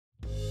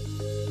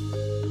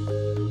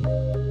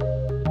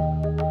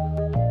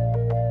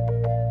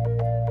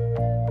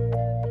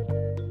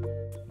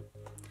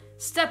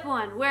Step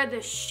 1, wear the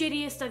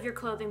shittiest of your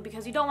clothing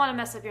because you don't want to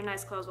mess up your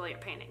nice clothes while you're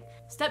painting.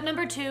 Step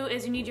number 2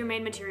 is you need your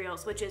main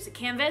materials, which is a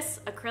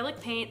canvas,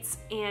 acrylic paints,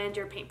 and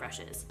your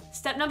paintbrushes.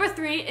 Step number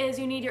 3 is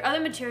you need your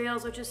other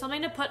materials, which is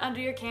something to put under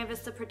your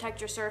canvas to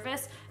protect your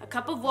surface, a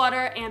cup of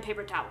water, and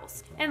paper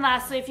towels. And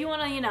lastly, if you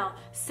want to,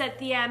 set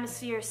the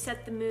atmosphere,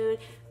 set the mood,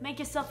 make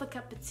yourself a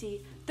cup of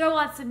tea, throw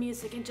on some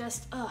music, and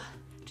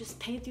just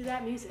paint through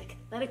that music.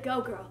 Let it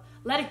go, girl.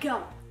 Let it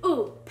go.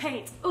 Ooh,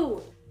 paint.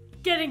 Ooh.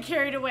 Getting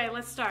carried away.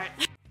 Let's start.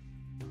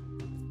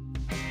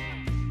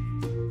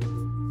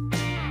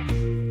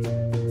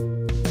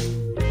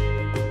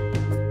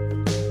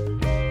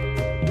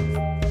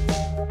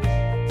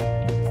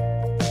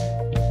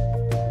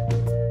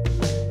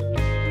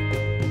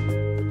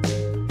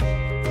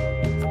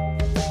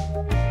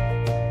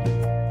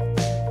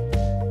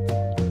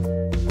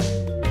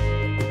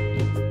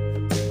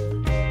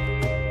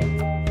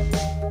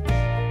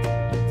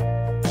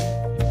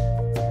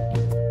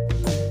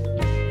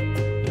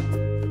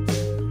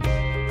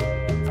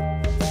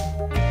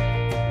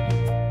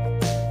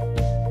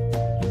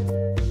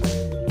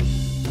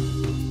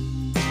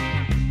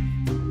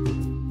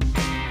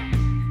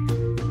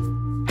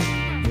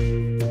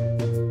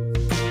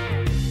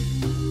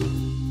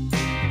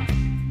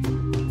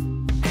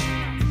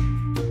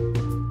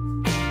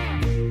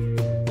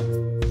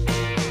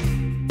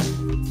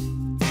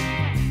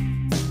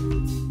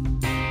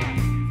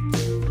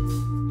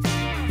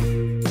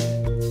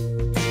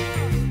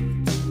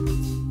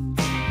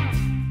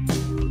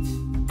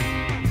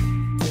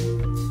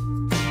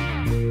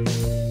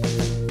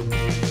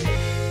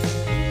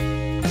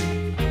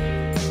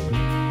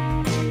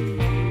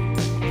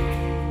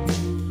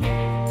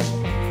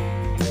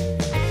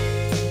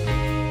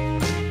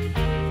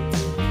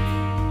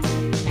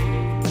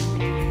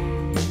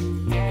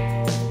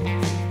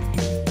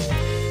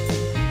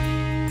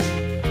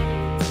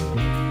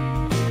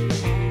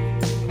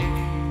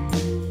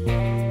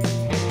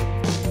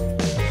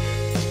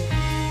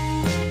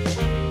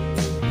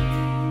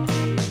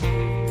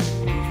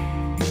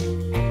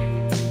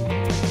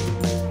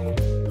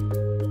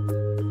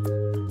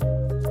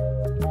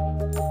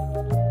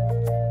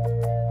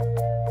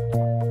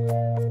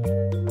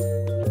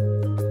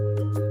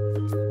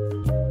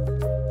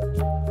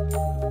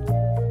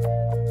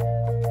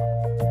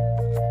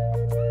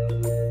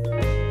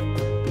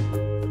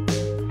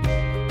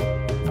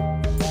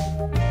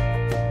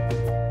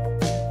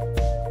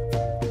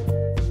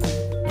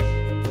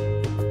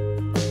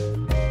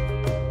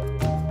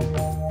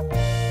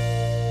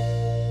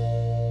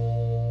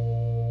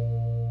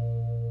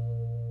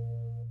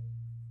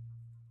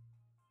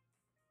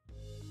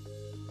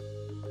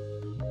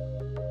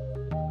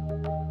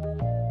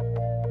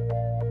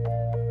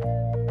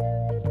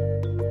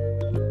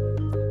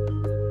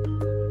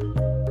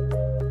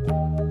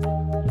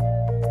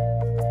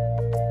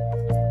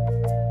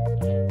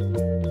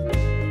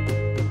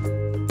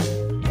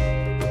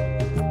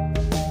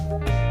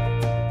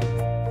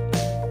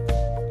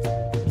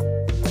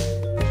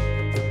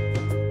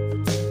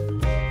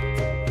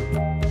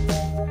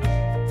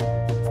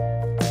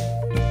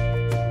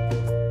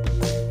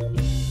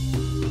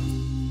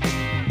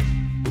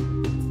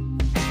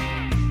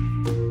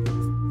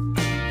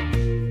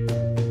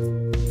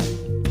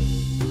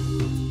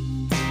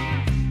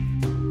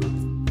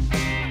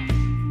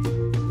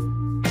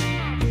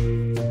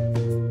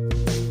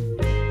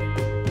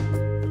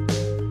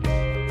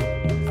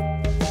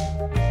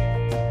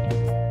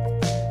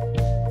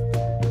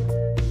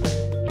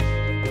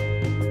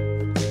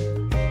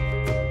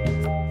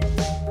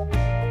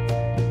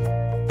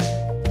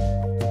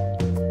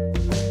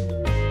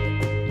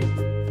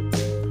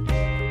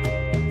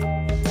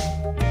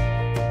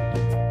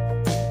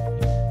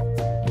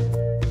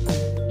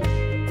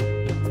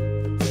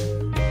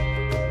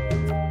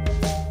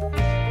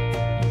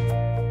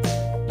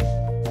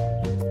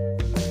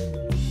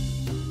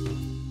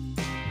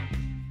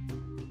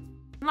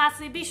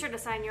 lastly, be sure to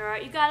sign your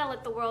art. You gotta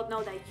let the world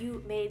know that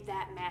you made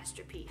that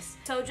masterpiece.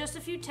 So just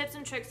a few tips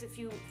and tricks if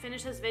you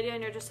finish this video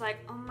and you're just like,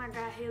 oh my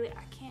god, Haley,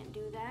 I can't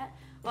do that.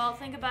 Well,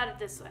 think about it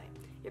this way.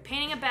 You're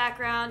painting a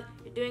background,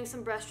 you're doing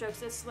some brushstrokes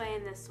this way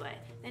and this way.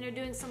 Then you're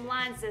doing some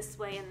lines this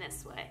way and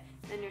this way.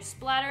 Then you're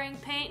splattering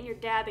paint and you're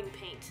dabbing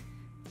paint.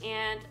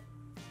 And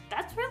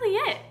that's really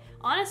it.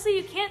 Honestly,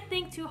 you can't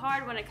think too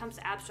hard when it comes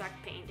to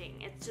abstract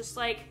painting. It's just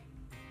like,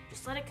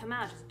 just let it come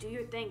out, just do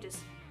your thing, just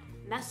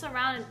mess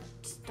around and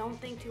just don't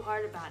think too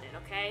hard about it,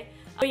 okay?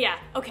 But yeah,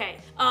 okay.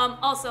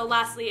 Also,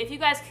 lastly, if you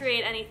guys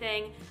create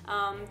anything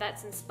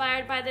that's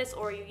inspired by this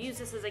or you use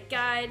this as a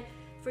guide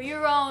for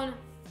your own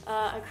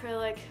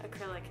acrylic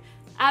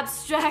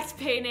abstract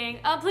painting,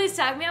 please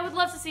tag me. I would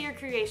love to see your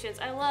creations.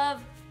 I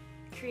love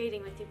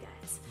creating with you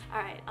guys.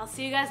 All right, I'll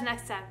see you guys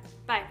next time.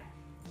 Bye.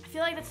 I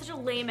feel like that's such a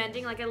lame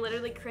ending. Like, I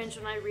literally cringed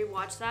when I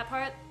rewatched that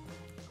part.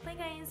 Bye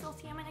guys, I'll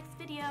see you in my next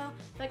video. I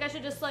feel like I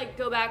should just like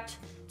go back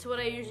to what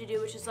I usually do,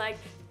 which is like,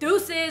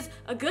 deuces,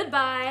 a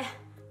goodbye.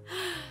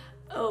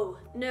 Oh,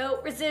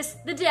 no,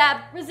 resist the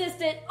dab,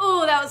 resist it.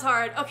 Oh, that was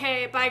hard.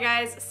 Okay, bye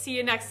guys, see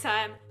you next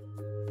time.